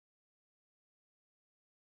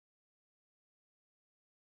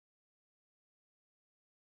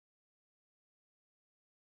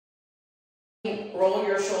roll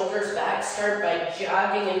your shoulders back. Start by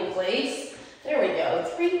jogging in place. There we go.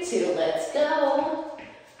 3, 2, let's go.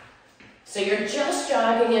 So you're just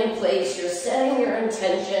jogging in place. You're setting your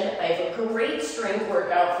intention. I have a great strength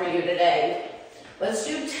workout for you today. Let's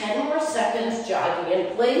do 10 more seconds jogging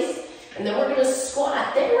in place, and then we're going to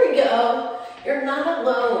squat. There we go. You're not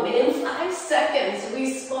alone. In 5 seconds,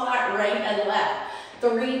 we squat right and left.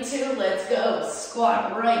 3, 2, let's go.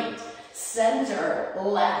 Squat right, center,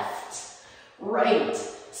 left, right,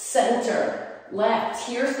 center, left.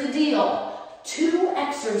 Here's the deal. 2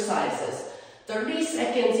 exercises, 30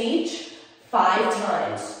 seconds each, 5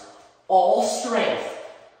 times, all strength.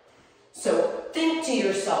 So think to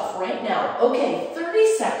yourself right now, okay,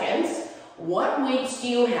 30 seconds, what weights do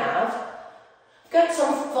you have? Got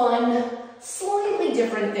some fun, slightly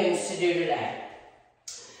different things to do today.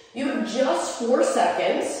 You have just 4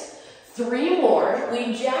 seconds, 3 more.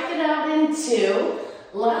 We jack it out in 2.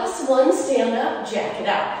 Last one, stand up, jack it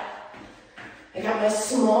out. I got my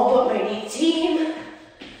small but mighty team,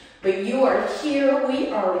 but you are here, we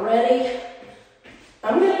are ready.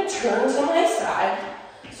 I'm going to turn to my side,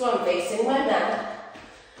 so I'm facing my mat.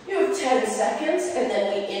 You have 10 seconds, and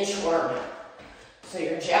then we inchworm. So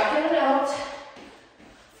you're jacking it out.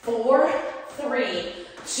 4, 3,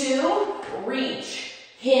 2, reach,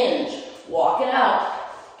 hinge, walk it out.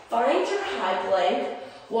 Find your high plank,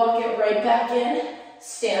 walk it right back in,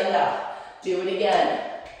 stand up. Do it again.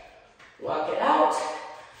 Walk it out,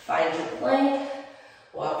 find your plank,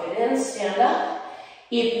 walk it in, stand up.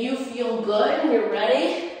 If you feel good and you're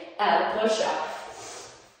ready, add a push-up.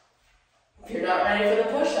 If you're not ready for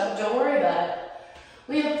the push-up, don't worry about it.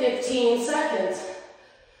 We have 15 seconds.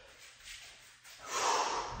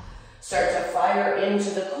 Start to fire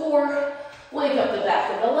into the core. Wake up the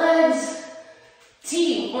back of the legs.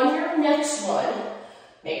 Team, on your next one,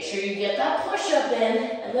 make sure you get that push-up in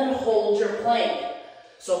and then hold your plank.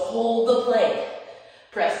 So hold the plank.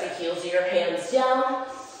 Press the heels of your hands down.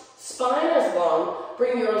 Spine is long.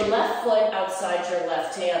 Bring your left foot outside your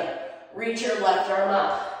left hand. Reach your left arm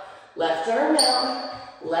up. Left arm down.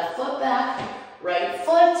 Left foot back. Right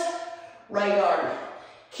foot. Right arm.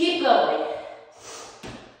 Keep going.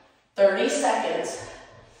 30 seconds.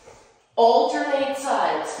 Alternate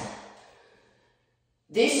sides.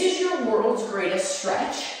 This is your world's greatest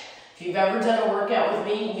stretch. If you've ever done a workout with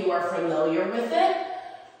me, you are familiar with it.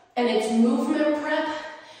 And it's movement prep,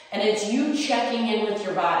 and it's you checking in with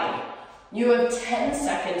your body. You have 10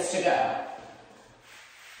 seconds to go.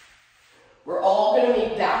 We're all going to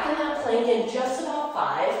be back in that plank in just about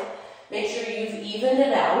 5. Make sure you've evened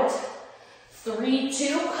it out. 3,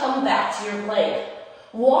 2, come back to your plank.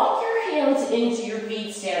 Walk your hands into your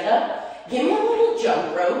feet, stand up. Give me a little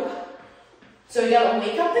jump rope. So you got to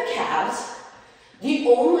wake up the calves. The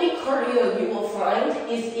only cardio you will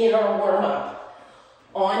find is in our warm-up.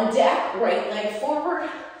 On deck, right leg forward,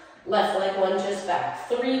 left leg lunges back.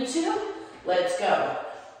 3, 2, let's go.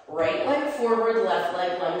 Right leg forward, left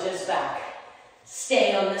leg lunges back.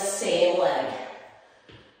 Stay on the same leg.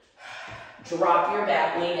 Drop your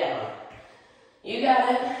back knee down. You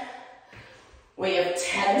got it. We have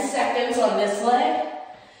 10 seconds on this leg.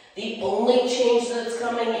 The only change that's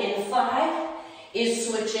coming in 5 is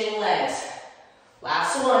switching legs.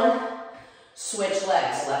 Last one, switch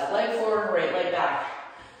legs. Left leg forward, right leg back.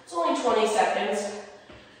 It's only 20 seconds,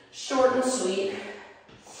 short and sweet.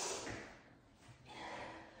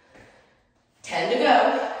 10 to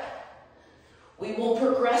go. We will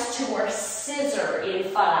progress to our scissor in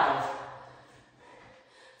 5.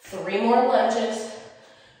 3 more lunges,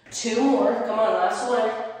 2 more, come on, last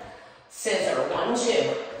one. Scissor, 1,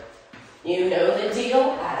 2. You know the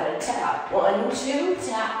deal, add a tap. 1, 2,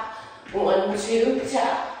 tap. 1, 2,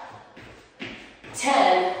 tap.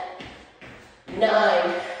 10,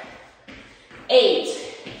 9, 8,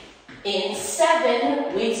 in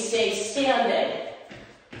 7, we stay standing.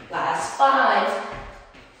 Last 5,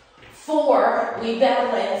 4, we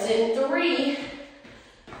balance in 3,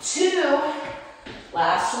 2,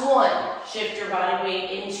 last 1. Shift your body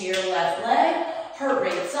weight into your left leg, heart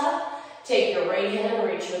rate's up. Take your right hand and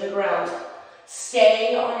reach for the ground.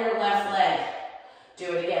 Stay on your left leg.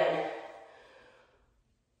 Do it again.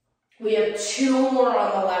 We have 2 more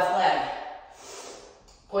on the left leg.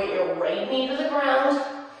 Point your right knee to the ground.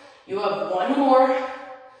 You have 1 more.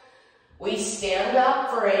 We stand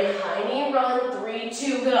up for a high knee run. 3,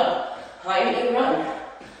 2, go. High knee run.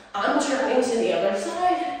 I'm turning to the other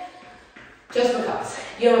side. Just because.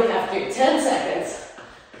 You don't have to. 10 seconds.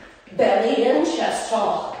 Belly in, chest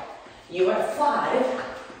tall. You have 5.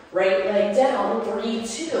 Right leg down. 3,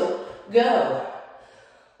 2, go.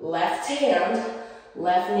 Left hand,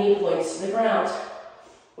 left knee points to the ground.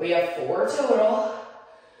 We have 4 total.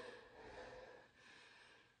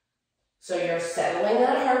 So you're settling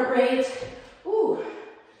that heart rate. Ooh.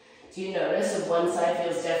 Do you notice if one side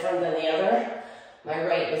feels different than the other? My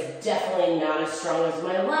right is definitely not as strong as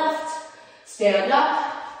my left. Stand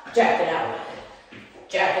up, jack it out.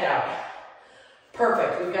 Jack it out.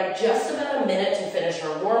 Perfect. We've got just about a minute to finish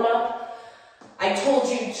our warm-up. I told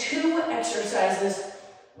you 2 exercises,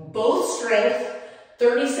 both strength,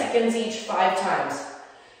 30 seconds each, 5 times.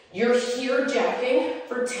 You're here jacking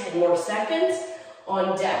for 10 more seconds.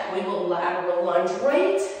 On deck, we will lateral lunge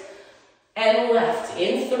right and left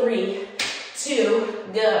in 3, 2,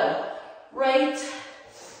 go. Right,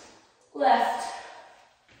 left,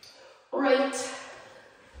 right,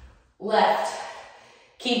 left.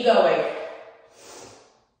 Keep going.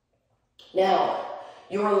 Now,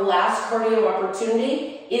 your last cardio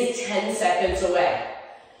opportunity is 10 seconds away.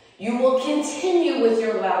 You will continue with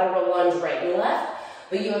your lateral lunge right and left,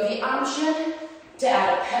 but you have the option to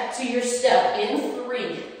add a pep to your step in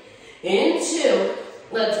 3, in 2,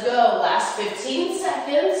 let's go, last 15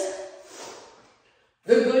 seconds.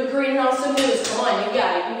 The good, great, and awesome news, come on, you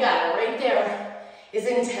got it, right there, is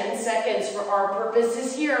in 10 seconds for our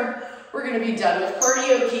purposes here. We're gonna be done with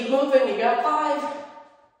cardio, keep moving, you got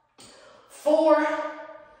 5, 4,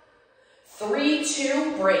 3,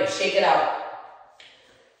 2, break, shake it out.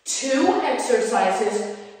 2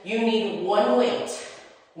 exercises, you need 1 weight,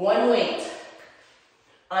 1 weight.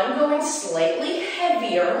 I'm going slightly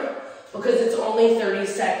heavier because it's only 30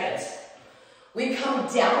 seconds. We come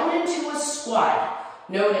down into a squat.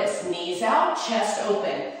 Notice, knees out, chest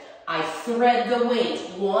open. I thread the weight.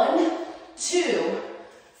 1, 2,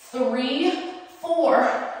 3,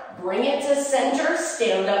 4. Bring it to center,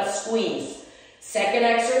 stand up, squeeze. Second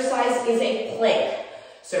exercise is a plank.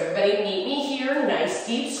 So everybody meet me here, nice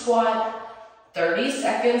deep squat. 30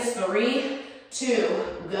 seconds, 3,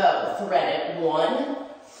 2, go. Thread it. 1,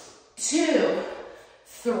 2,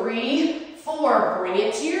 3, 4. Bring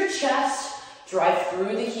it to your chest. Drive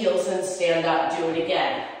through the heels and stand up. Do it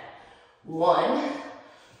again. 1,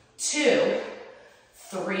 2,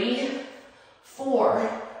 3,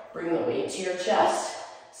 4. Bring the weight to your chest.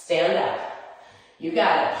 Stand up. You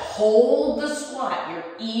got it. Hold the squat. You're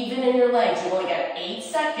even in your legs. You only got 8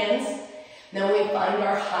 seconds. Then we find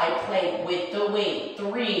our high plank with the weight.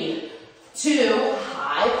 3, 2,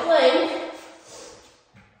 high plank.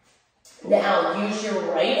 Now use your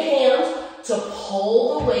right hand to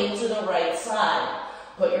pull the weight to the right side.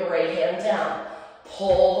 Put your right hand down.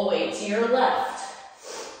 Pull the weight to your left.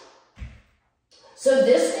 So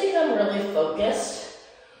this week I'm really focused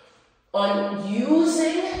on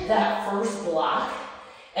using that first block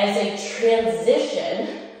as a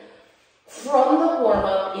transition from the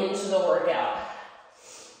warm-up into the workout.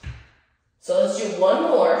 So let's do 1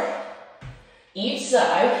 more, each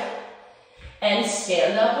side, and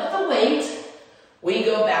stand up with the weight. We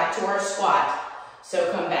go back to our squat.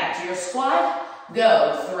 So come back to your squat,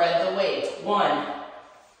 go, thread the weight. 1,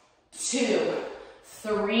 2,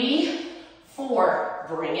 3, 4.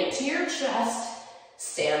 Bring it to your chest,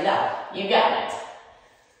 stand up. You got it.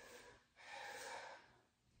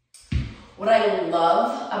 What I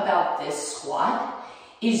love about this squat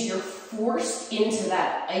is you're forced into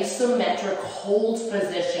that isometric hold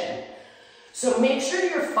position. So make sure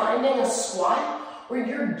you're finding a squat where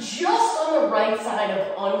you're just on the right side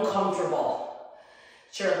of uncomfortable.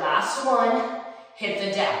 It's your last one. Hit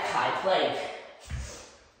the deck, high plank.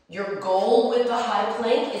 Your goal with the high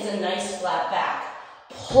plank is a nice flat back.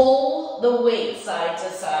 Pull the weight side to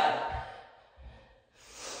side.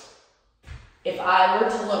 If I were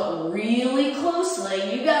to look really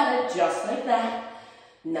closely, you got it, just like that.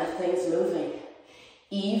 Nothing's moving.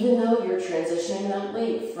 Even though you're transitioning that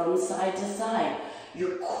weight from side to side,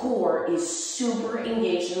 your core is super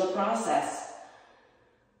engaged in the process.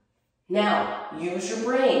 Now, use your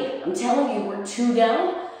brain. I'm telling you, we're 2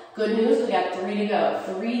 down. Good news, we got 3 to go.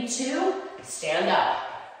 3, 2, stand up.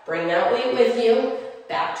 Bring that weight with you.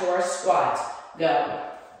 Back to our squat. Go.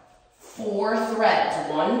 4 threads.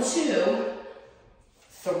 1, 2,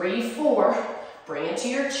 3, 4. Bring it to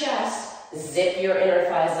your chest. Zip your inner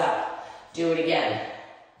thighs up. Do it again.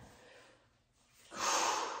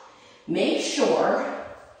 Make sure,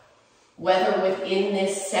 whether within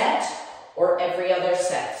this set or every other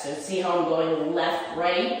set, so see how I'm going left,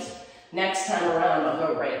 right. Next time around, I'll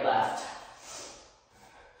go right, left.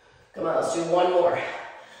 Come on, let's do 1 more.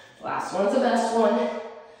 Last one's the best one.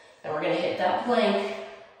 Then we're gonna hit that plank.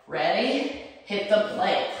 Ready? Hit the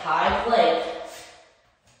plank, high plank.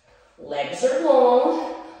 Legs are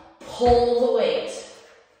long. Pull the weight.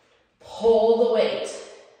 Pull the weight.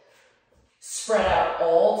 Spread out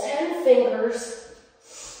all 10 fingers.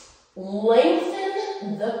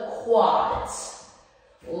 Lengthen the quads.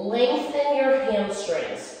 Lengthen your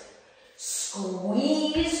hamstrings.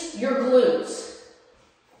 Squeeze your glutes.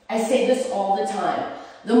 I say this all the time.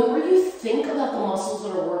 The more you think about the muscles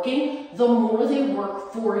that are working, the more they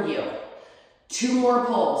work for you. 2 more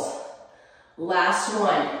pulls. Last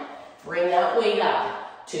one. Bring that weight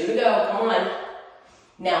up. 2 to go. Come on.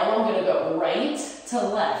 Now I'm going to go right to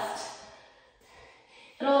left.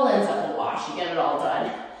 It all ends up in a wash. You get it all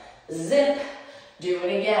done. Zip. Do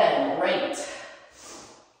it again. Right.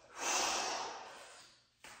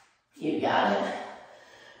 You got it.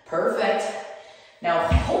 Perfect. Now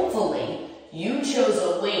hopefully you chose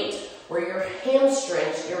a weight where your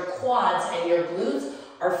hamstrings, your quads, and your glutes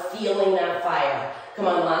are feeling that fire. Come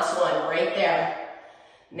on, last one, right there.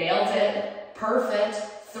 Nailed it. Perfect.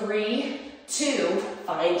 3, 2,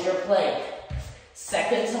 find your plank.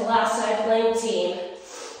 Second to last side plank, team.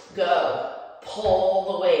 Go.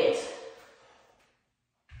 Pull the weight.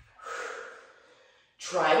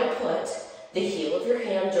 Try to put the heel of your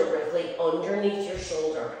hand directly underneath your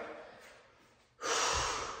shoulder.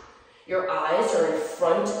 Your eyes are in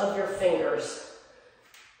front of your fingers.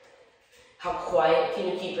 How quiet can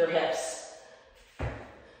you keep your hips?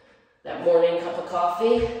 That morning cup of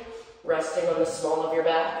coffee, resting on the small of your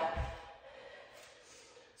back.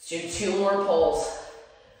 Let's do 2 more pulls.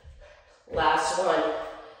 Last one.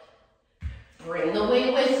 Bring the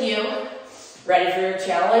weight with you. Ready for your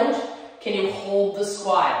challenge? Can you hold the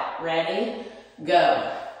squat? Ready?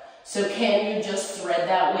 Go. So can you just thread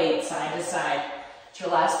that weight side to side? It's your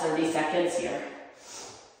last 30 seconds here.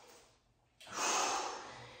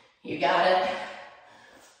 You got it.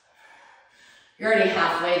 You're already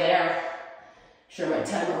halfway there. Sure my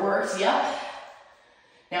timer works, yep.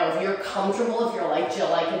 Now if you're comfortable, if you're like,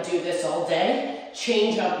 Jill, I could do this all day,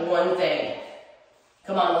 change up one thing.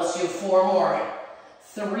 Come on, let's do 4 more.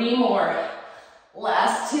 3 more.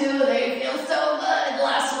 Last 2, they feel so good.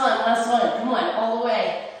 Last one, come on, all the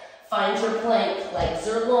way. Find your plank, legs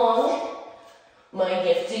are long. My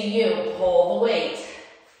gift to you, pull the weight.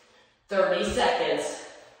 30 seconds.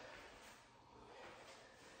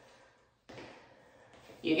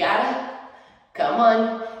 You got it? Come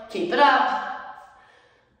on, keep it up.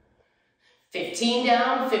 15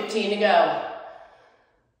 down, 15 to go.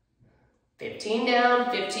 15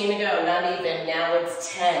 down, 15 to go, not even, now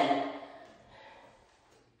it's 10.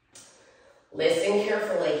 Listen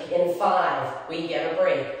carefully, in 5, we get a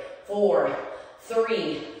break. 4,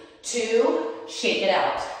 3, 2, shake it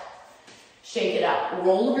out. Shake it out.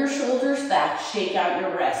 Roll your shoulders back, shake out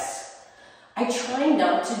your wrists. I try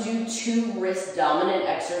not to do 2 wrist dominant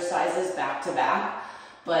exercises back to back,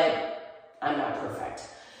 but I'm not perfect.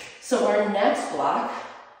 So our next block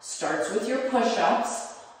starts with your push-ups.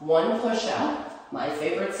 1 push-up, my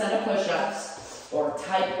favorite set of push-ups, or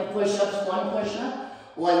type of push-ups, 1 push-up,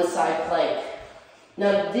 1 side plank.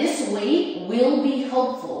 Now this weight will be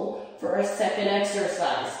helpful for a second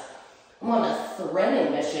exercise. I'm on a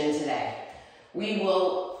threading mission today. We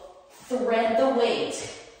will thread the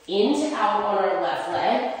weight in to out on our left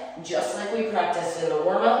leg, just like we practiced in the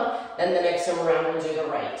warm-up, then the next time around we'll do the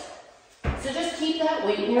right. So just keep that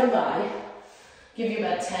weight nearby. Give you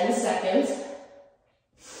about 10 seconds.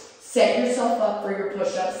 Set yourself up for your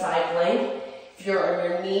push-up side plank. If you're on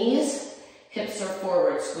your knees, hips are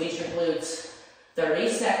forward, squeeze your glutes. 30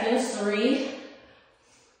 seconds, 3,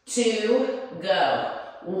 2, go.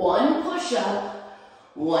 1 push-up,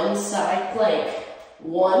 1 side plank.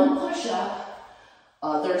 1 push-up,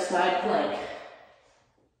 other side plank.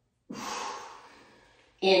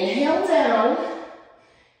 Inhale down,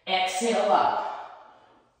 exhale up.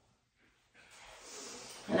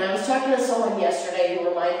 And I was talking to someone yesterday who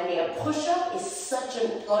reminded me a push-up is such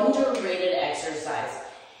an underrated exercise.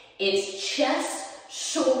 It's chest,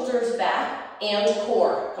 shoulders, back, and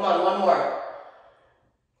core. Come on, 1 more.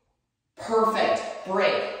 Perfect.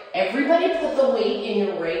 Break. Everybody put the weight in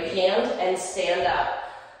your right hand and stand up.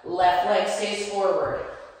 Left leg stays forward.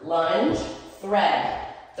 Lunge, thread.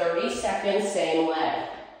 30 seconds, same leg.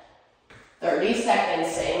 30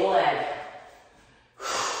 seconds, same leg.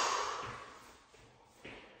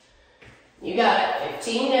 You got it.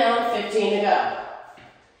 15 down, 15 to go.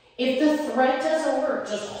 If the thread doesn't work,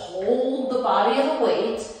 just hold the body of the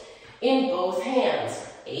weight in both hands.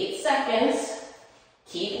 8 seconds.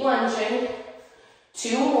 Keep lunging.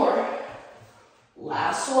 2 more.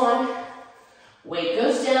 Last one. Weight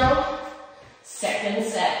goes down. Second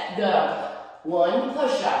set. Go. 1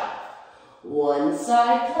 push-up. 1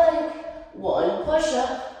 side plank. 1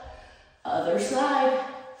 push-up. Other side.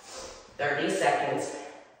 30 seconds.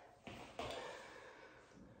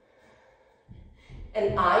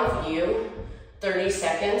 And I view 30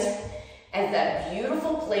 seconds at that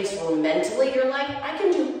beautiful place where mentally you're like, I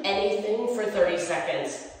can do anything for 30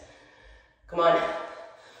 seconds. Come on.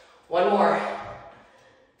 One more.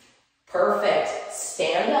 Perfect.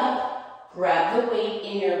 Stand up. Grab the weight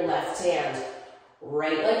in your left hand.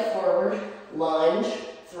 Right leg forward. Lunge.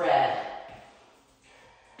 Thread.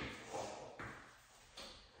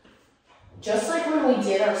 Just like when we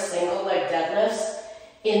did our single leg deadlifts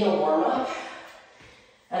in the warm-up,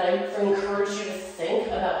 and I encourage you to think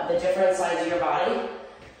about the different sides of your body.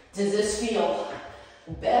 Does this feel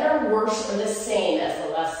better, worse, or the same as the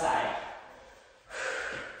left side?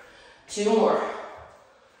 2 more.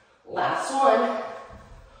 Last one.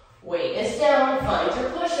 Weight is down. Find your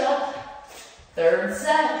push-up. 3rd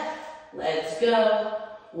set. Let's go.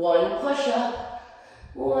 1 push-up.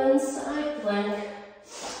 1 side plank.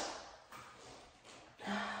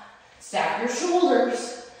 Stack your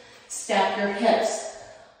shoulders. Stack your hips.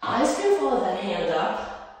 Eyes can follow that hand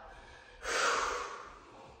up.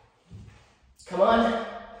 Come on.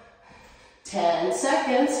 10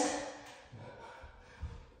 seconds.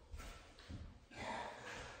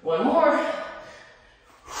 1 more.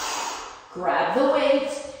 Grab the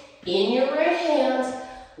weight in your right hand.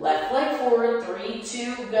 Left leg forward. 3,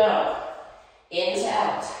 2, go. In to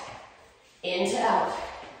out. In to out.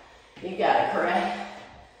 You got it, correct?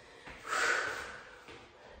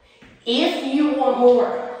 If you want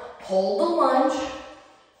more, hold the lunge,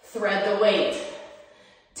 thread the weight.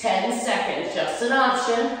 10 seconds, just an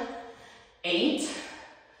option. 8,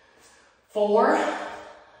 4,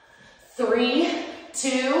 3,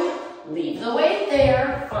 2, leave the weight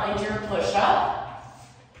there. Find your push-up.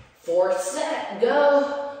 4th set,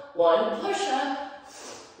 go. 1 push-up,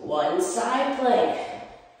 1 side plank.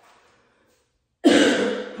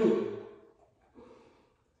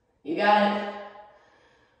 You got it.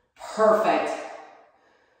 Perfect.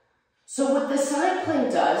 So what the side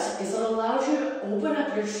plank does is it allows you to open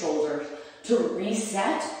up your shoulders to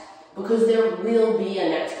reset, because there will be a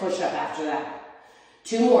next push-up after that.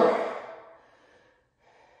 2 more.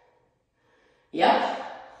 Yep.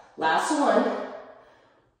 Last one.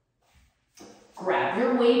 Grab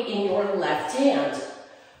your weight in your left hand.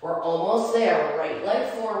 We're almost there. Right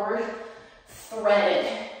leg forward. Thread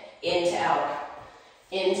it. In to out.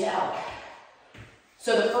 In to out.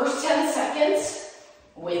 So the first 10 seconds,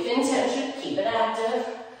 with intention, keep it active.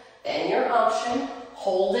 Then your option,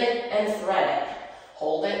 hold it and thread it.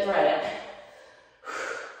 Hold it, thread it.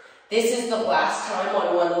 This is the last time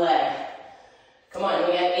on one leg. Come on,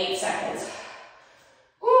 we have 8 seconds.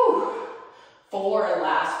 Woo! 4,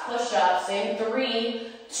 last push-ups in 3,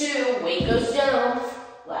 2, weight goes down.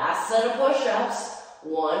 Last set of push-ups.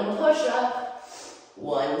 1 push-up,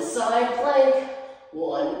 1 side plank,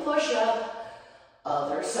 1 push-up.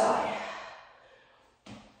 Other side.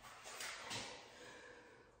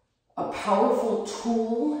 A powerful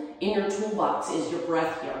tool in your toolbox is your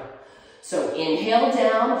breath here. So inhale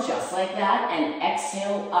down, just like that, and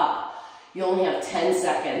exhale up. You only have 10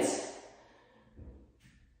 seconds.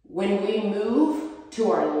 When we move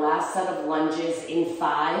to our last set of lunges in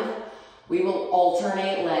 5, we will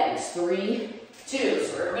alternate legs. 3, 2.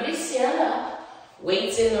 So everybody stand up.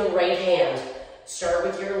 Weights in the right hand. Start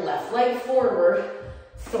with your left leg forward,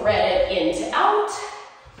 thread it into out,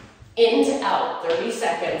 30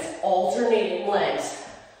 seconds, alternating legs.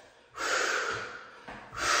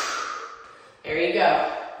 There you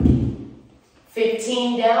go.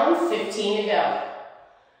 15 down, 15 to go.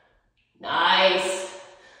 Nice.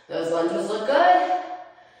 Those lunges look good.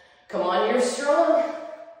 Come on, you're strong.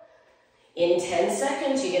 In 10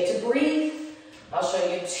 seconds, you get to breathe. I'll show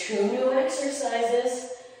you 2 new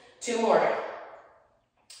exercises. 2 more.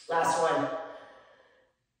 Last one.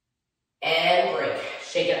 And break.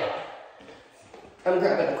 Shake it up. I'm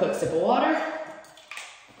grabbing a quick sip of water.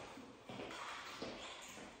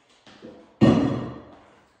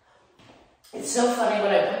 It's so funny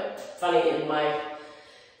when I put, funny in my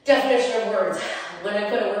definition of words, when I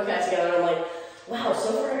put a workout together, I'm like, wow,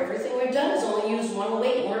 so far everything we've done is only use 1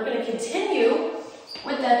 weight, and we're going to continue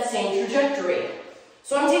with that same trajectory.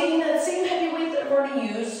 So I'm taking that same heavy weight that I've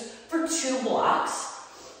already used for 2 blocks,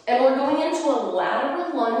 and we're going into a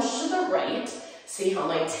lateral lunge to the right. See how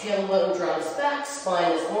my tailbone draws back,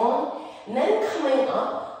 spine is long, and then coming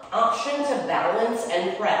up, option to balance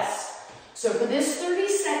and press. So for this 30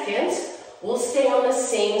 seconds, we'll stay on the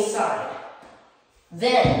same side.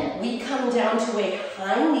 Then we come down to a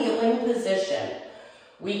high kneeling position.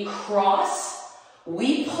 We cross,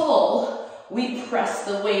 we pull, we press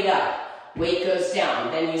the weight up. Weight goes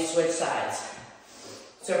down, then you switch sides.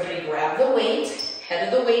 So everybody grab the weight,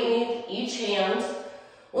 head of the weight in each hand.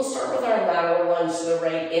 We'll start with our lateral lunge to the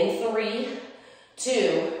right in 3,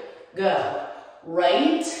 2, go.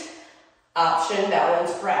 Right, option,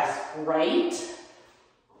 balance, press. Right,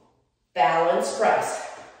 balance, press.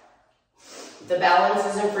 If the balance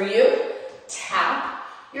isn't for you, tap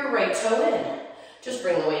your right toe in. Just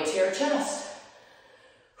bring the weight to your chest.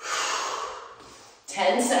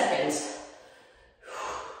 10 seconds.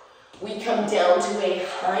 We come down to a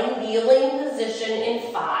high kneeling position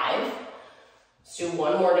in 5. Let's do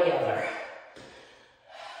one more together.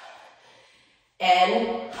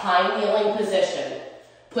 And high kneeling position.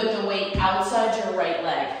 Put the weight outside your right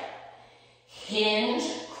leg. Hinge,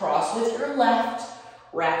 cross with your left,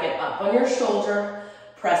 rack it up on your shoulder,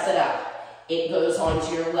 press it up. It goes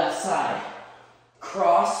onto your left side.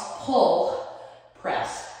 Cross, pull,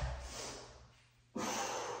 press.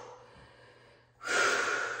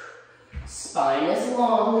 Spine is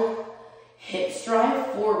long, hips drive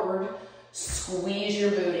forward, squeeze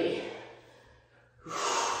your booty.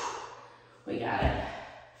 We got it.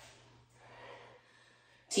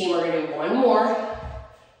 Team, we're gonna do one more.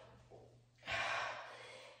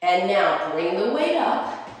 And now bring the weight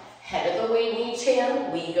up, head of the weight in each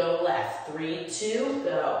hand, we go left. 3, 2,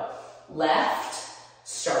 go. Left,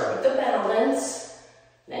 start with the balance,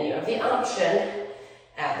 then you have the option,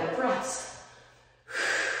 add the press.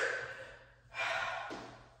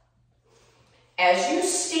 As you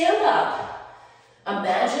stand up,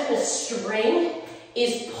 imagine a string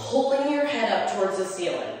is pulling your head up towards the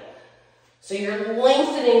ceiling. So you're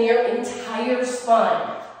lengthening your entire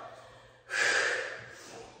spine.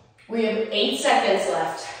 We have 8 seconds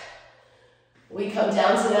left. We come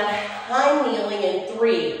down to that high kneeling in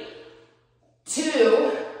 3,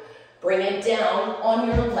 2, bring it down on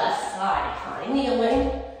your left side. High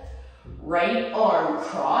kneeling, right arm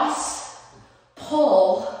cross,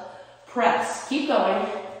 pull, press. Keep going.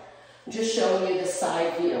 I'm just showing you the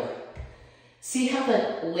side view. See how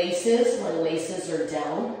the laces, my laces are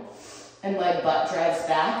down and my butt drives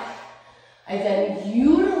back? I then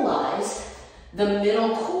utilize the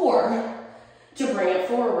middle core to bring it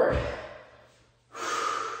forward.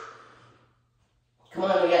 Come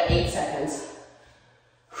on, we got 8 seconds.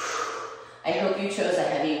 I hope you chose a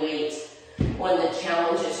heavy weight, one that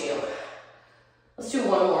challenges you. Let's do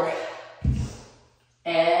one more.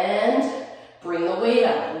 And bring the weight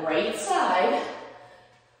up, right side.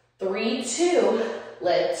 3, 2,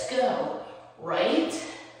 let's go. Right,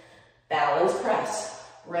 balance, press.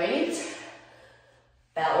 Right,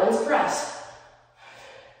 balance, press.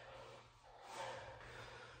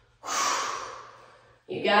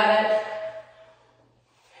 You got it.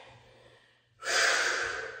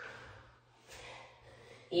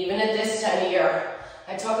 Even at this time of year,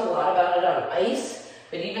 I talk a lot about it on ice,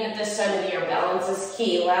 but even at this time of the year, balance is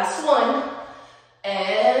key. Last one,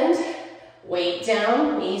 and weight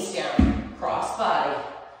down, knees down, cross body,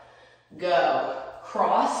 go,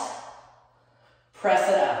 cross, press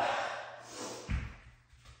it up.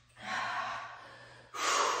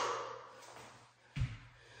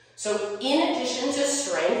 So in addition to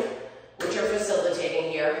strength, which you're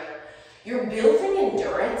facilitating here, you're building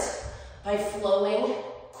endurance by flowing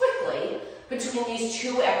quickly between these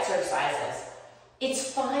 2 exercises.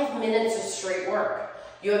 It's 5 minutes of straight work.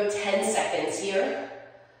 You have 10 seconds here.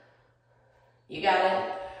 You got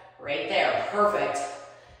it? Right there, perfect.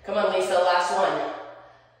 Come on, Lisa, last one.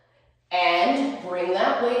 And bring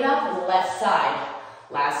that weight up, left side.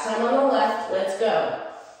 Last time on the left, let's go.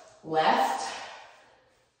 Left.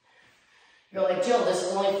 You're like, Jill, this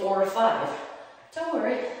is only 4 or 5. Don't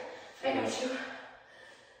worry, I got you.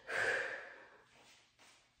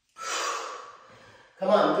 Come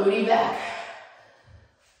on, booty back.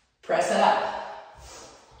 Press it up.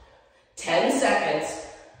 10 seconds.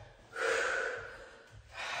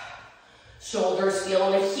 Shoulders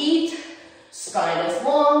feeling the heat. Spine is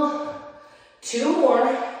long. 2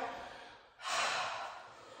 more.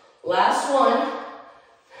 Last one.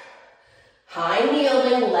 High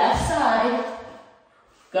kneeling, left side.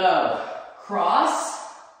 Go. Cross,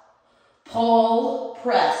 pull,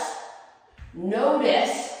 press.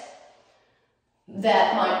 Notice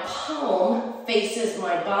that my palm faces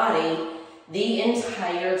my body the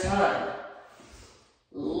entire time.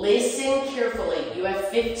 Listen carefully. You have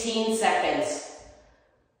 15 seconds.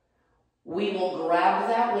 We will grab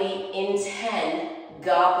that weight in 10,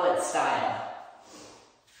 goblet style.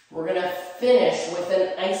 We're going to finish with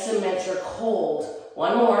an isometric hold.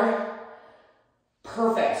 One more.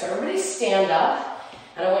 Perfect. So everybody stand up,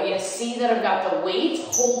 and I want you to see that I've got the weight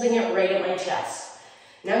holding it right at my chest.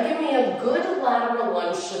 Now give me a good lateral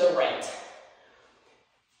lunge to the right.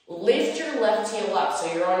 Lift your left heel up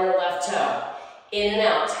so you're on your left toe. In and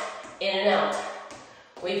out, in and out.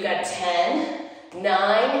 We've got 10,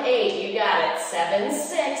 9, 8, you got it. 7,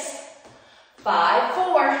 6, 5,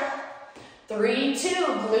 4, 3, 2,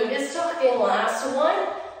 glute is talking. Last one,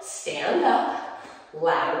 stand up,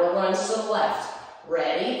 lateral lunge to the left.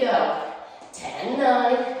 Ready, go. 10,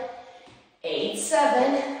 9, 8,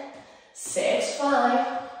 7, 6, 5,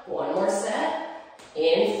 one more set.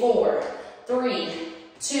 In 4, 3,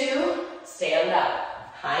 2, stand up.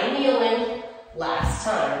 High kneeling, last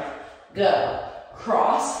time. Go.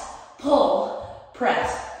 Cross, pull,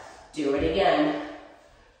 press. Do it again.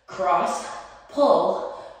 Cross,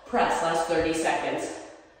 pull, press. Last 30 seconds.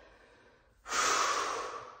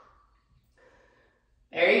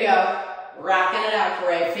 There you go. Rocking it out,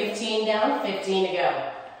 Corey. 15 down, 15 to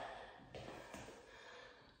go.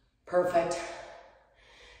 Perfect.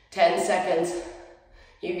 10 seconds.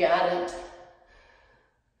 You got it.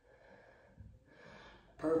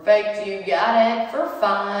 Perfect. You got it. For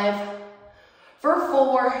 5. For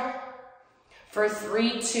 4. For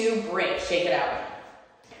 3, 2, break. Shake it out.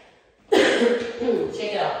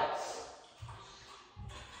 Shake it out.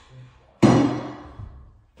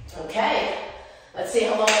 Okay. Let's see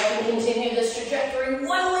how long I can continue this trajectory.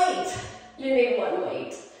 One weight. You need one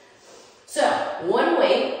weight. So, one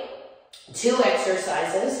weight, 2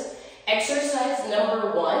 exercises. Exercise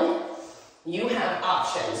number 1, you have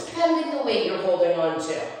options, depending the weight you're holding on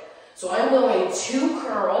to. So I'm going 2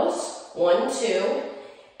 curls, 1, 2,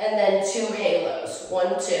 and then 2 halos,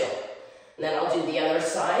 1, 2. And then I'll do the other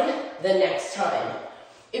side the next time.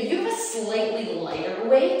 If you have a slightly lighter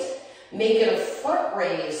weight, make it a front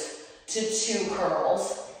raise to 2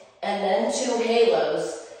 curls, and then 2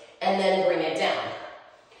 halos, and then bring it down.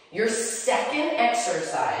 Your second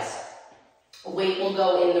exercise, weight will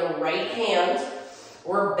go in the right hand.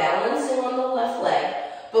 We're balancing on the left leg,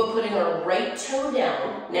 but putting our right toe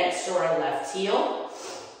down next to our left heel.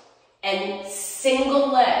 And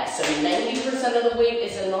single leg, so 90% of the weight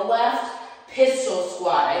is in the left, pistol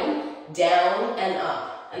squatting, down and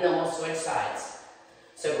up. And then we'll switch sides.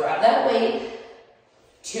 So grab that weight,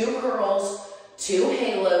 2 curls, 2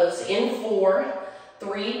 halos, in 4,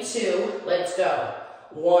 3, 2, let's go.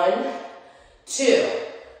 1, 2,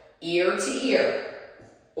 ear to ear,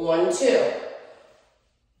 1, 2.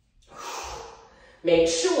 Make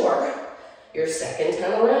sure your second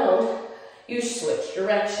time around, you switch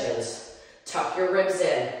directions. Tuck your ribs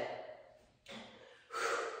in.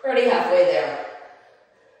 Already halfway there.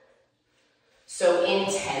 So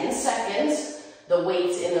in 10 seconds, the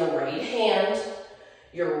weight's in the right hand.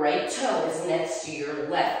 Your right toe is next to your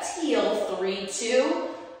left heel. 3, 2,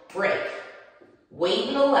 break. Weight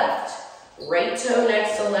in the left. Right toe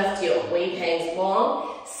next to left heel. Weight hangs long.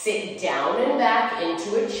 Sit down and back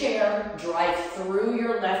into a chair. Drive through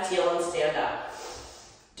your left heel and stand up.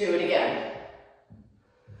 Do it again.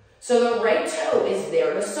 So the right toe is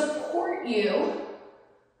there to support you.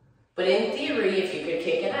 But in theory, if you could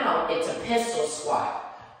kick it out, it's a pistol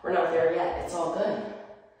squat. We're not there yet. It's all good.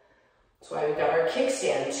 That's why we've got our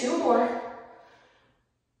kickstand. 2 more.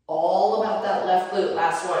 All about that left glute.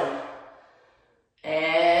 Last one.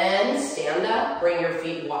 And stand up. Bring your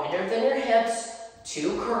feet wider than your hips.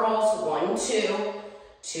 2 curls. 1, 2.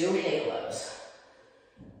 2 halos.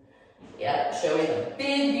 Yeah, show me the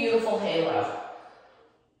big, beautiful halo.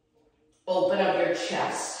 Open up your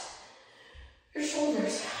chest. Your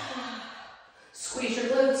shoulders. Squeeze your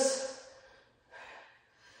glutes.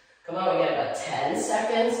 Come on, we got about 10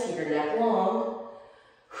 seconds. Keep your neck long.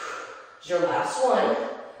 It's your last one.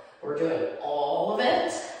 We're doing all of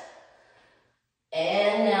it.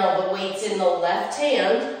 And now the weight's in the left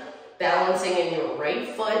hand, balancing in your right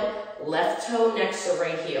foot, left toe next to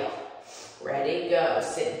right heel. Ready, go.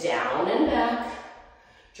 Sit down and back.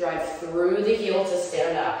 Drive through the heel to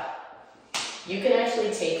stand up. You can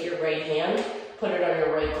actually take your right hand, put it on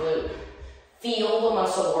your right glute. Feel the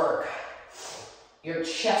muscle work. Your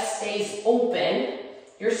chest stays open.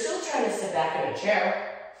 You're still trying to sit back in a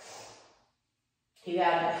chair. You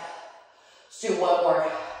got it. Let's do one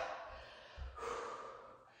more.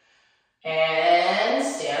 And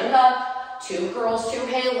stand up. 2 curls, 2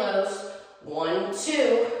 halos. 1,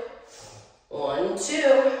 2. 1,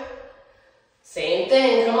 2. Same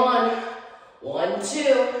thing, come on. 1,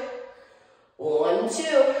 2. 1,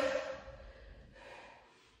 2.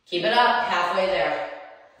 Keep it up, halfway there.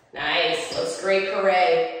 Nice, looks great,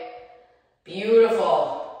 Corey.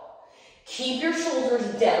 Beautiful. Keep your shoulders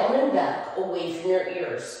down and back, away from your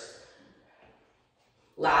ears.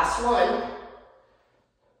 Last one.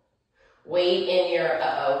 Weight in your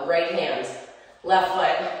right hand. Left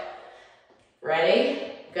foot.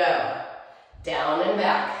 Ready? Go. Down and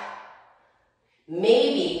back.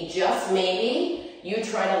 Maybe, just maybe, you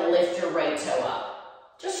try to lift your right toe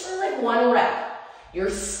up. Just for like 1 rep. You're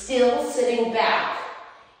still sitting back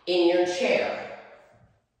in your chair.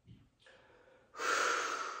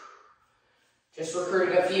 Just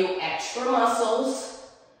recruiting a few extra muscles.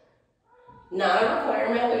 Not a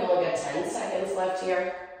requirement. We've only got 10 seconds left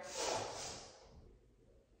here.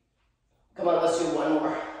 Come on, let's do one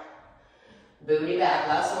more. Booty back,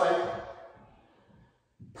 last one.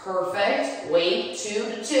 Perfect. Weight, 2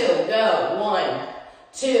 to 2. Go. 1,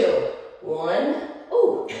 2, 1.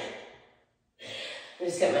 Ooh. I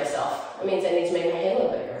just hit myself. That means I need to make my head a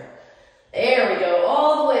little bigger. There we go.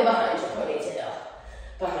 All the way behind your ponytail.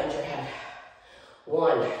 Behind your head.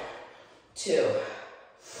 1, 2.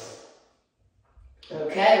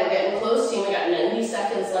 Okay, we're getting close, team. We got 90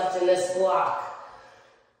 seconds left in this block.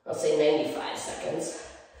 I'll say 95 seconds.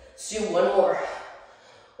 Let's do one more.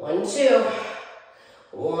 1, 2.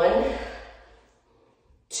 1,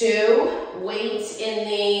 2. Weight in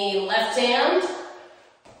the left hand.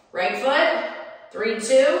 Right foot. 3,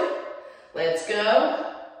 2. Let's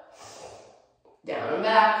go. Down and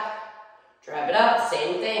back. Drive it up.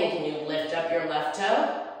 Same thing. Can you lift up your left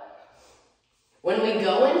toe? When we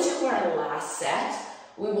go into our last set,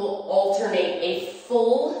 we will alternate a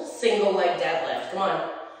full single leg deadlift. Come on.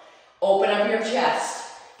 Open up your chest.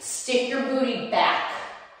 Stick your booty back.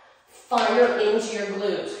 Fire into your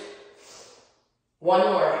glute. One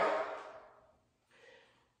more.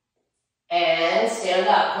 And stand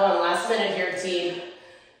up. Come on, last minute here, team.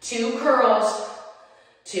 2 curls,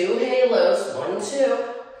 2 halos. 1, 2.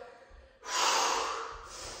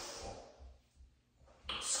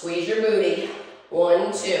 Squeeze your booty.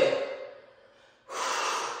 1, 2.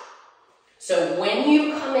 So when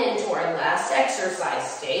you come into our last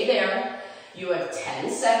exercise, stay there. You have 10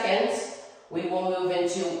 seconds. We will move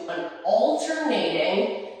into an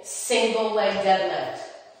alternating single leg deadlift.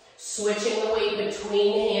 Switching the weight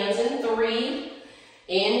between hands in 3,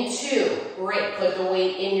 in 2. Great, put the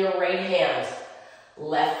weight in your right hand.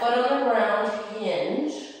 Left foot on the ground,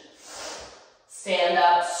 hinge. Stand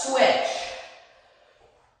up, switch.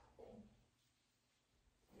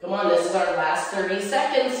 Come on, this is our last 30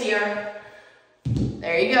 seconds here.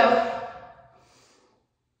 There you go.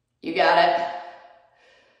 You got it.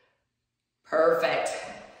 Perfect.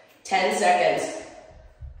 10 seconds.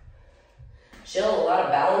 Jill, a lot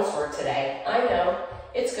of balance work today. I know.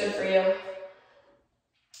 It's good for you.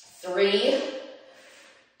 3,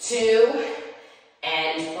 2,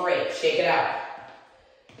 and break. Shake it out.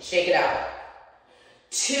 Shake it out.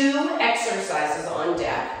 2 exercises on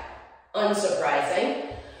deck. Unsurprising.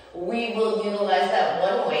 We will utilize that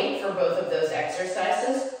one weight for both of those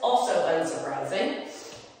exercises. Also unsurprising.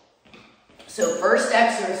 So first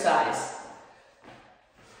exercise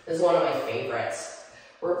is one of my favorites.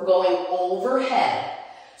 We're going overhead.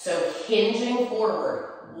 So hinging forward.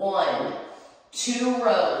 1, 2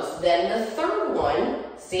 rows. Then the third one.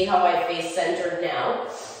 See how I face centered now?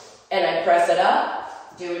 And I press it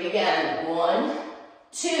up. Do it again. 1,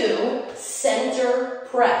 2, center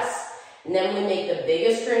press. And then we make the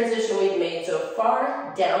biggest transition we've made so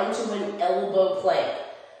far, down to an elbow plank.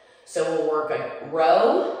 So we'll work a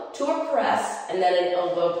row to a press, and then an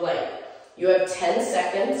elbow plank. You have 10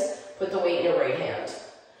 seconds. Put the weight in your right hand.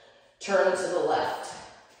 Turn to the left.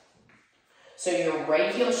 So your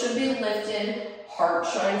right heel should be lifted. Heart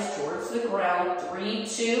shines towards the ground. 3,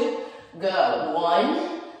 2, go.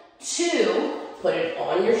 1, 2, put it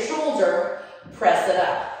on your shoulder. Press it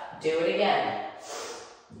up. Do it again.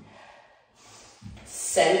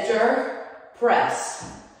 Center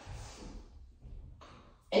press.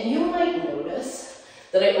 And you might notice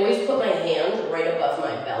that I always put my hand right above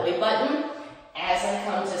my belly button as I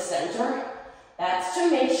come to center. That's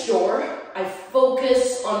to make sure I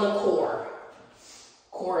focus on the core.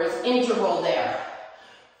 Core is integral there.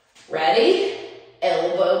 Ready?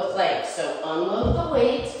 Elbow plank. So unload the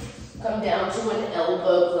weight, come down to an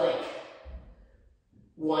elbow plank.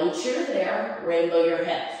 Once you're there, rainbow your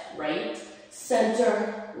hips. Right,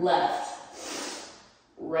 center, left.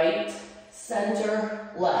 Right, center,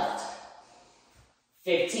 left.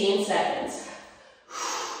 15 seconds.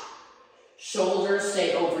 Shoulders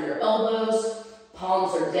stay over your elbows.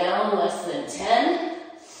 Palms are down, less than 10.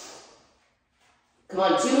 Come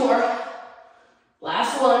on, 2 more.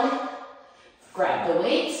 Last one. Grab the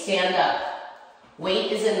weight, stand up.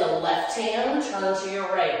 Weight is in the left hand, turn to your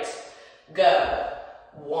right. Go.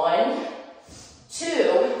 1,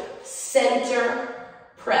 2, center,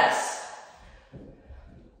 press.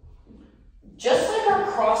 Just like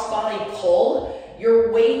our cross-body pull,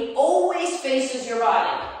 your weight always faces your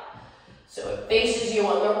body. So it faces you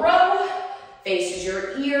on the row, faces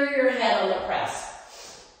your ear, your head on the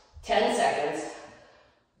press. 10 seconds.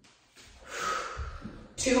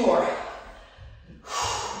 2 more.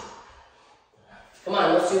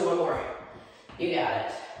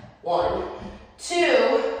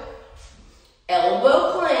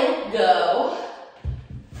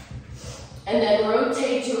 And then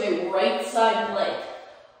rotate to a right side plank.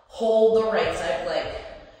 Hold the right side plank.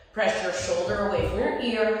 Press your shoulder away from your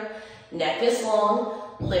ear. Neck is long.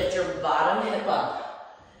 Lift your bottom hip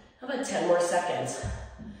up. How about 10 more seconds?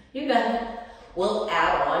 You got it. We'll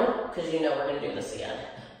add on, because you know we're going to do this again.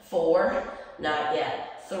 4, not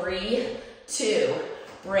yet. 3, 2,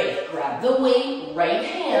 break. Grab the weight, right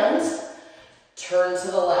hand. Turn to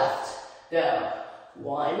the left. Go.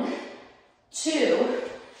 1, 2,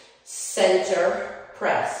 center,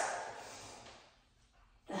 press.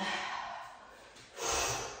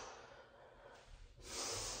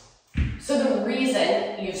 So the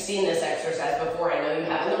reason you've seen this exercise before, I know you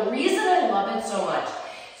have, and the reason I love it so much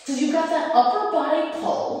is because you've got that upper body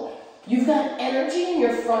pull, you've got energy in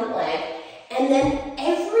your front leg, and then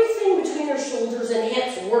everything between your shoulders and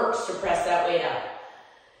hips works to press that weight out.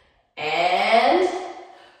 And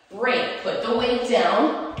break. Put the weight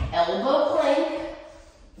down, elbow plank.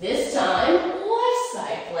 This time, left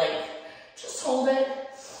side plank. Just hold it.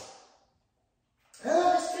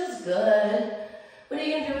 Oh, this feels good. What are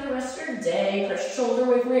you going to do with the rest of your day? Press your shoulder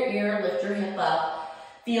away from your ear, lift your hip up.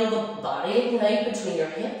 Feel the body ignite between your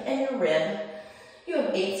hip and your rib. You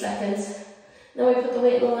have 8 seconds. Then we put the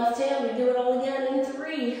weight in the left hand. We do it all again in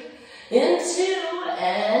 3, in 2,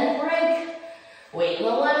 and break. Weight in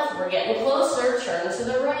the left. We're getting closer. Turn to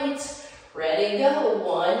the right. Ready, go.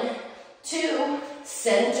 1, 2,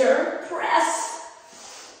 center, press.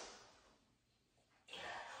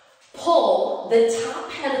 Pull the top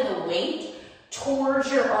head of the weight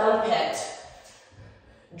towards your armpit.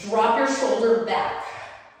 Drop your shoulder back.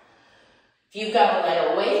 If you've got a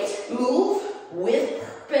lighter weight, move with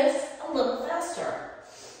purpose a little faster.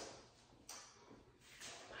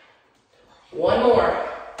 1 more.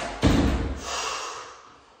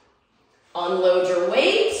 Unload your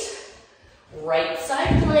weight. Right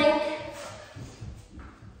side plank.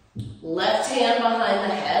 Left hand behind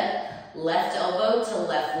the head. Left elbow to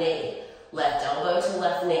left knee. Left elbow to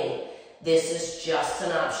left knee. This is just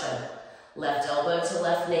an option. Left elbow to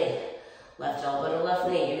left knee. Left elbow to left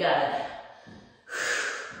knee. You got it.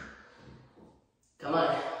 Come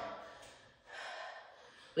on.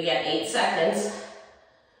 We got 8 seconds.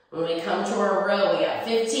 When we come to our row, we got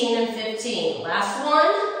 15 and 15. Last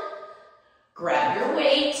one. Grab your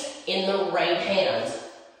weight in the right hand.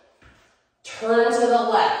 Turn to the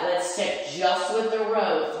left. Let's stick just with the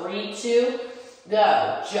row. 3, 2,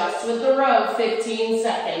 go. Just with the row. 15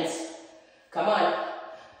 seconds. Come on.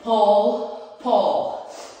 Pull,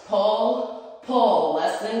 pull, pull, pull.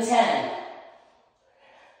 Less than 10.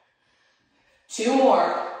 2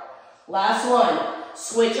 more. Last one.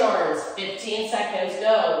 Switch arms. 15 seconds.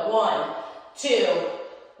 Go. 1, 2,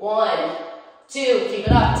 1, 2. Keep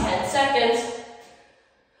it up. 10 seconds.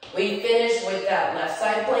 We finish with that left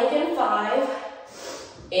side plank in 5.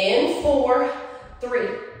 In 4, 3,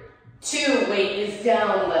 2. Weight is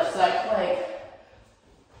down. Left side plank.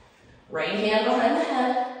 Right hand behind the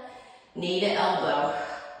head. Knee to elbow.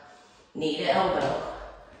 Knee to elbow.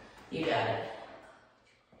 You got it.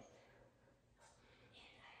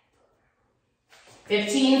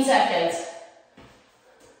 15 seconds.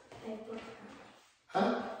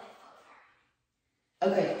 Huh?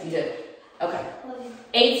 Okay, you did. Okay.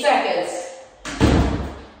 8 seconds.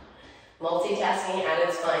 Multitasking at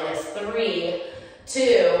its finest. 3,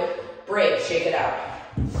 2, break. Shake it out.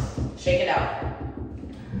 Shake it out.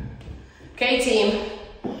 Okay, team.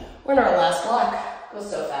 We're in our last block. Goes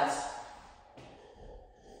so fast.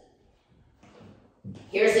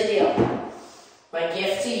 Here's the deal. My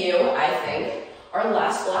gift to you, I think, our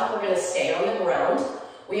last block, we're going to stay on the ground.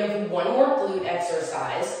 We have one more glute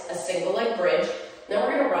exercise, a single leg bridge. Then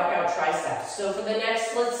we're going to rock out triceps. So for the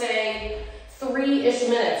next, let's say, 3-ish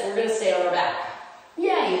minutes, we're going to stay on our back.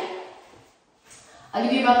 Yay. I'll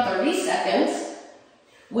give you about 30 seconds.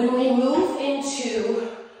 When we move into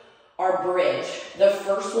our bridge, the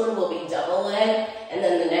first one will be double leg, and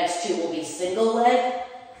then the next 2 will be single leg,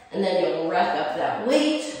 and then you'll rack up that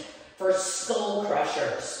weight for skull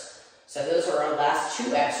crushers. So those are our last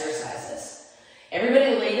 2 exercises.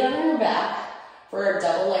 Everybody lay down on your back for our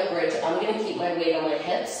double leg bridge. I'm going to keep my weight on my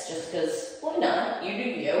hips just because, why not? You do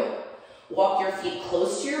you. Walk your feet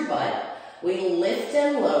close to your butt. We lift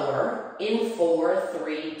and lower in 4,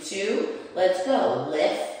 3, 2. Let's go.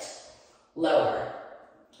 Lift, lower.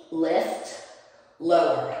 Lift,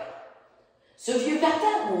 lower. So if you've got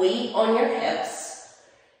that weight on your hips,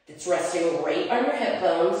 it's resting right on your hip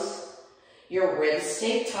bones, your ribs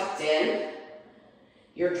stay tucked in,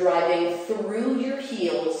 you're driving through your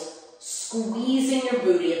heels, squeezing your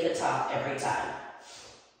booty at the top every time.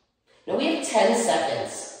 Now we have 10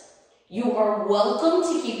 seconds. You are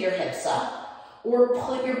welcome to keep your hips up, or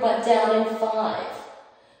put your butt down in 5.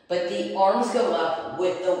 But the arms go up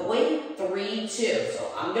with the weight, 3, 2.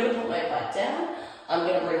 So I'm gonna put my butt down. I'm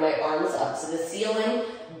gonna bring my arms up to the ceiling,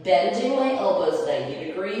 bending my elbows 90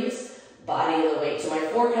 degrees, body of the weight to my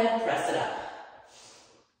forehead, press it up.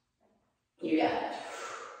 You got it.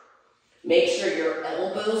 Make sure your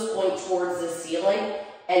elbows point towards the ceiling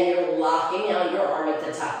and you're locking out your arm at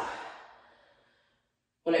the top.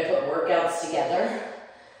 When I put workouts together,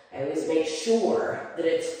 I always make sure that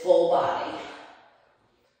it's full body.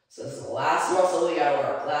 So this is the last muscle we gotta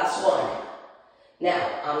work, last one. Now,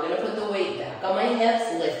 I'm gonna put the weight back on my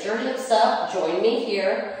hips, lift your hips up, join me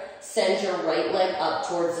here, send your right leg up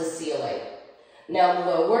towards the ceiling. Now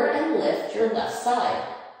lower and lift your left side.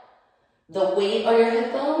 The weight on your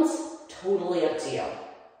hip bones, totally up to you.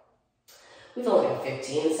 We've only got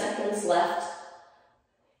 15 seconds left.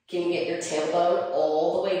 Can you get your tailbone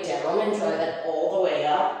all the way down and drive it all the way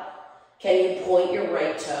up? Can you point your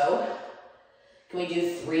right toe? Can we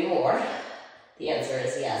do 3 more? The answer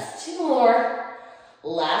is yes. 2 more.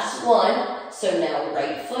 Last one. So now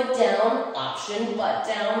right foot down, option butt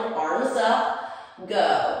down, arms up,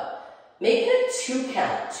 go. Make it a 2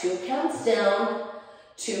 count. 2 counts down,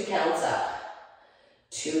 2 counts up.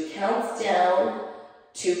 2 counts down,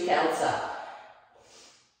 2 counts up.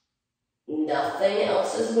 Nothing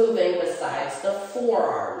else is moving besides the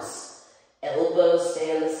forearms. Elbows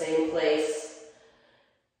stay in the same place.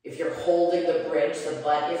 If you're holding the bridge, the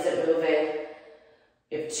butt isn't moving.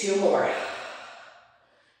 We have 2 more.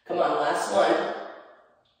 Come on, last one.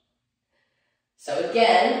 So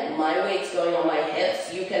again, my weight's going on my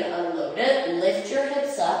hips. You can unload it, lift your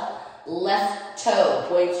hips up, left toe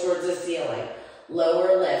points towards the ceiling.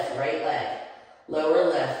 Lower lift, right leg. Lower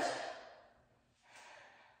lift.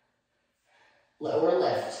 Lower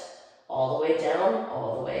lift. All the way down,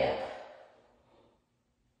 all the way up.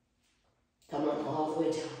 Come on, all the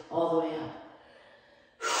way down, all the way up.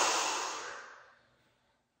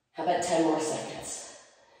 How about 10 more seconds?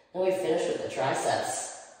 Then we finish with the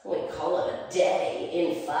triceps. We call it a day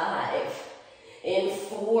in 5. In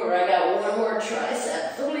 4, I got 1 more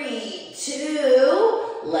tricep. 3,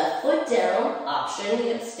 2, left foot down, option,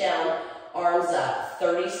 hips down, arms up,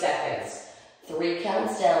 30 seconds. 3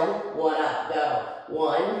 counts down, 1 up, go.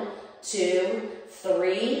 1, 2,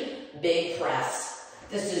 3, big press.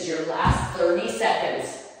 This is your last 30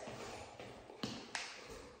 seconds.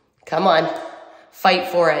 Come on, fight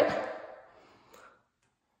for it.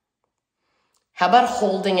 How about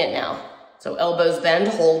holding it now? So elbows bend,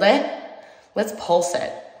 hold it. Let's pulse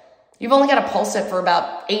it. You've only got to pulse it for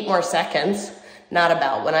about 8 more seconds. Not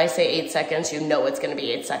about. When I say 8 seconds, you know it's going to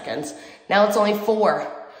be 8 seconds. Now it's only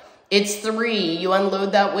 4. It's 3. You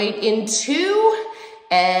unload that weight in 2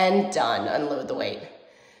 and done. Unload the weight.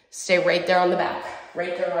 Stay right there on the back.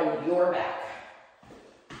 Right there on your back.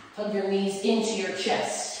 Hug your knees into your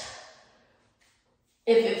chest.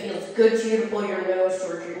 If it feels good to you to pull your nose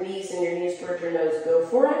towards your knees and your knees towards your nose, go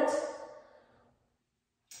for it.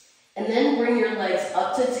 And then bring your legs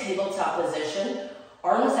up to tabletop position,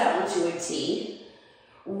 arms out into a T.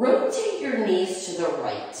 Rotate your knees to the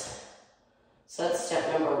right. So that's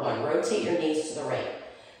step number 1, rotate your knees to the right.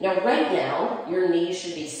 Now right now, your knees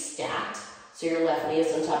should be stacked, so your left knee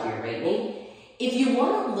is on top of your right knee. If you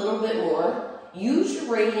want a little bit more, use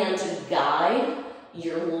your right hand to guide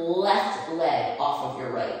your left leg off of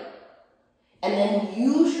your right. And then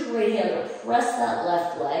use your right hand to press that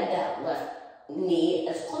left leg, that left knee,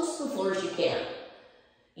 as close to the floor as you can.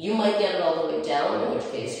 You might get it all the way down, in which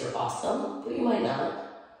case you're awesome, but you might not.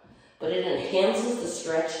 But it enhances the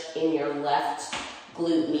stretch in your left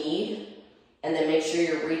glute med, and then make sure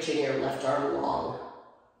you're reaching your left arm long.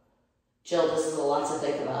 Jill, this is a lot to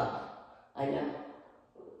think about. I know.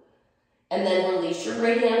 And then release your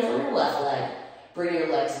right hand from your left leg. Bring your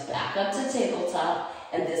legs back up to tabletop,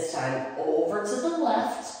 and this time over to the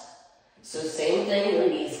left. So same thing, your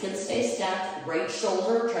knees can stay stacked. Right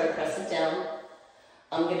shoulder, try to press it down.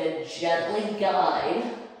 I'm gonna gently guide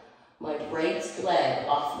my right leg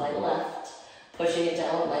off my left, pushing it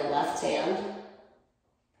down with my left hand.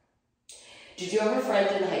 Did you ever find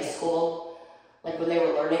in high school, like when they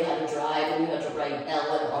were learning how to drive and you had to write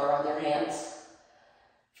L and R on their hands?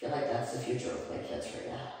 I feel like that's the future of my kids right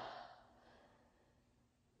now.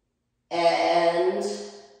 And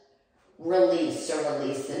release. So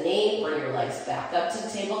release the knee, bring your legs back up to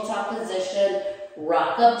tabletop position,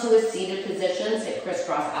 rock up to a seated position, sit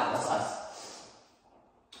crisscross applesauce.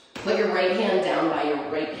 Put your right hand down by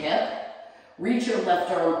your right hip. Reach your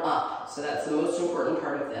left arm up. So that's the most important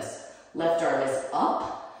part of this. Left arm is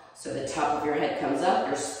up, so the top of your head comes up,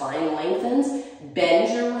 your spine lengthens.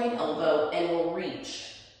 Bend your right elbow and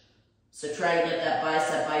reach. So try and get that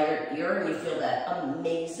bicep by your ear, and you feel that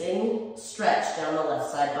amazing stretch down the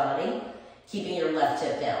left side body, keeping your left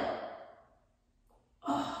hip down.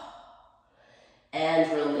 Oh.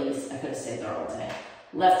 And release. I could have stayed there all day.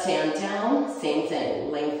 Left hand down, same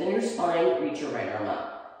thing. Lengthen your spine, reach your right arm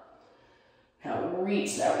up. Now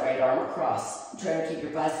reach that right arm across. Try to keep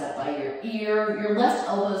your bicep by your ear. Your left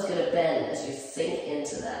elbow is going to bend as you sink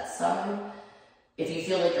into that side. If you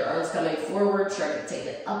feel like your arm's coming forward, try to take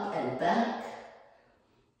it up and back.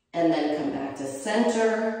 And then come back to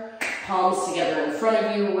center. Palms together in front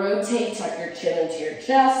of you. Rotate, tuck your chin into your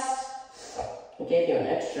chest. I gave you an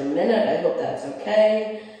extra minute. I hope that's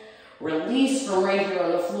okay. Release from right here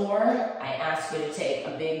on the floor. I ask you to take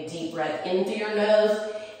a big deep breath in through your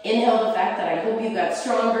nose. Inhale the fact that I hope you got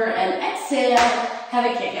stronger. And exhale. Have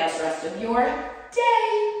a kick-ass rest of your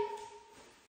day.